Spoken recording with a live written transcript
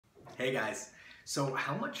Hey guys, so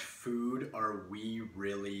how much food are we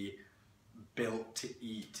really built to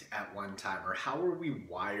eat at one time, or how are we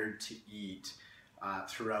wired to eat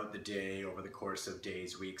throughout the day over the course of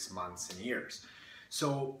days, weeks, months, and years?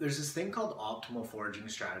 So there's this thing called optimal foraging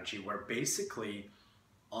strategy where basically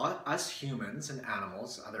us humans and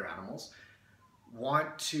animals, other animals,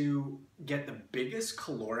 want to get the biggest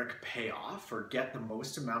caloric payoff or get the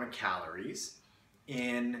most amount of calories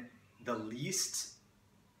in the least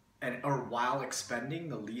or while expending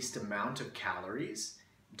the least amount of calories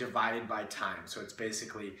divided by time. So it's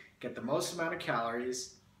basically get the most amount of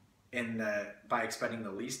calories by expending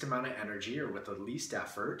the least amount of energy or with the least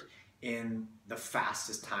effort in the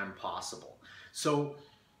fastest time possible. So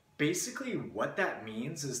basically what that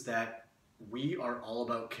means is that we are all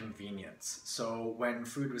about convenience. So when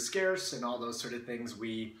food was scarce and all those sort of things,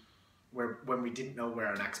 when we didn't know where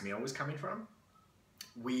our next meal was coming from,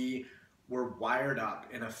 we were wired up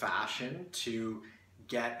in a fashion to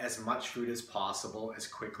get as much food as possible, as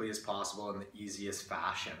quickly as possible, in the easiest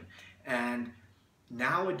fashion. And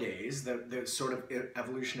nowadays, the sort of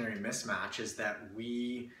evolutionary mismatch is that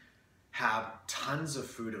we have tons of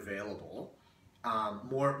food available,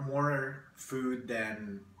 more food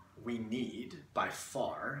than we need by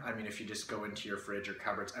far. I mean, if you just go into your fridge or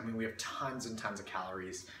cupboards, I mean, we have tons and tons of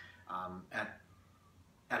calories at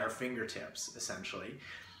our fingertips, essentially.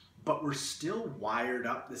 But we're still wired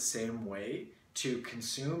up the same way to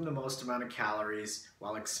consume the most amount of calories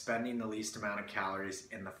while expending the least amount of calories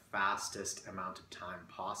in the fastest amount of time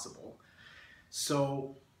possible.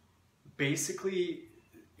 So basically,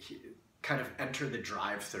 kind of enter the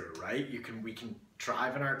drive-through, right? We can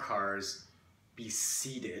drive in our cars, be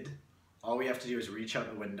seated. All we have to do is reach out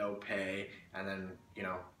the window, pay, and then,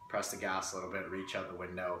 press the gas a little bit, reach out the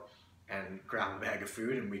window, and grab a bag of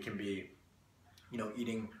food, and we can be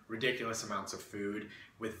eating ridiculous amounts of food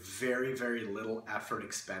with very, very little effort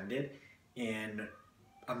expended in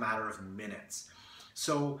a matter of minutes.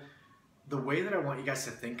 So the way that I want you guys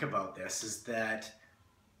to think about this is that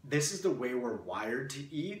this is the way we're wired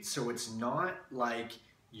to eat. So it's not like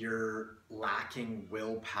you're lacking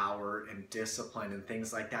willpower and discipline and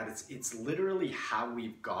things like that. It's literally how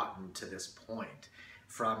we've gotten to this point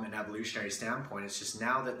from an evolutionary standpoint. It's just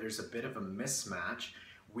now that there's a bit of a mismatch,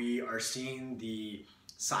 we are seeing the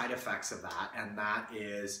side effects of that, and that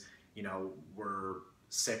is, we're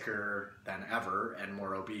sicker than ever and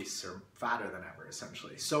more obese or fatter than ever,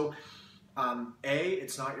 essentially. So, A,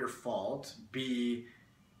 it's not your fault. B,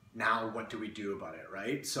 now what do we do about it,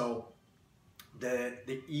 right? So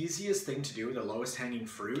the easiest thing to do, the lowest hanging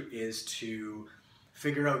fruit, is to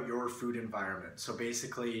figure out your food environment. So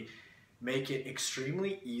basically, make it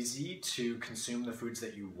extremely easy to consume the foods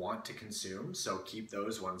that you want to consume. So keep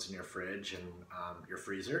those ones in your fridge and your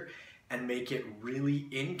freezer, and make it really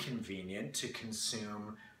inconvenient to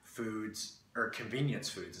consume foods, or convenience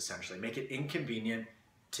foods essentially. Make it inconvenient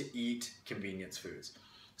to eat convenience foods.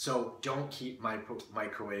 So don't keep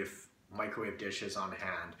microwave dishes on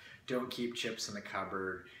hand. Don't keep chips in the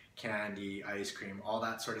cupboard, candy, ice cream, all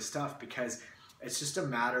that sort of stuff, because it's just a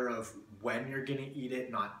matter of when you're gonna eat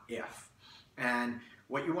it, not if. And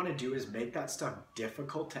what you want to do is make that stuff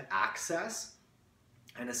difficult to access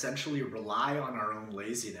and essentially rely on our own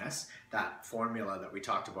laziness, that formula that we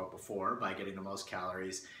talked about before, by getting the most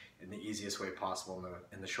calories in the easiest way possible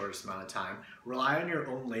in the shortest amount of time. Rely on your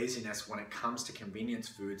own laziness when it comes to convenience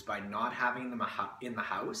foods by not having them in the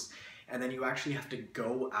house, and then you actually have to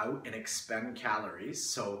go out and expend calories.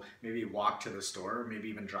 So maybe walk to the store, or maybe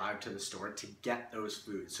even drive to the store to get those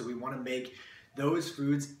foods. So we want to make those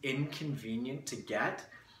foods inconvenient to get,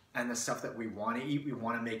 and the stuff that we want to eat, we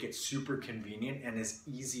want to make it super convenient and as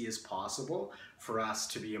easy as possible for us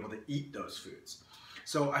to be able to eat those foods.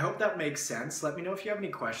 So I hope that makes sense. Let me know if you have any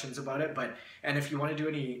questions about it, and if you want to do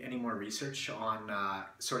any more research on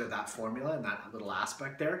sort of that formula and that little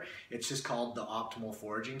aspect there, it's just called the optimal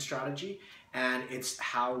foraging strategy, and it's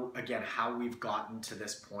how we've gotten to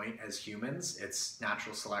this point as humans. It's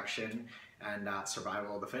natural selection and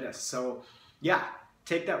survival of the fittest. So yeah,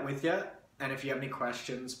 take that with you, and if you have any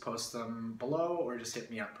questions, post them below or just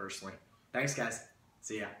hit me up personally. Thanks guys,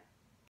 see ya.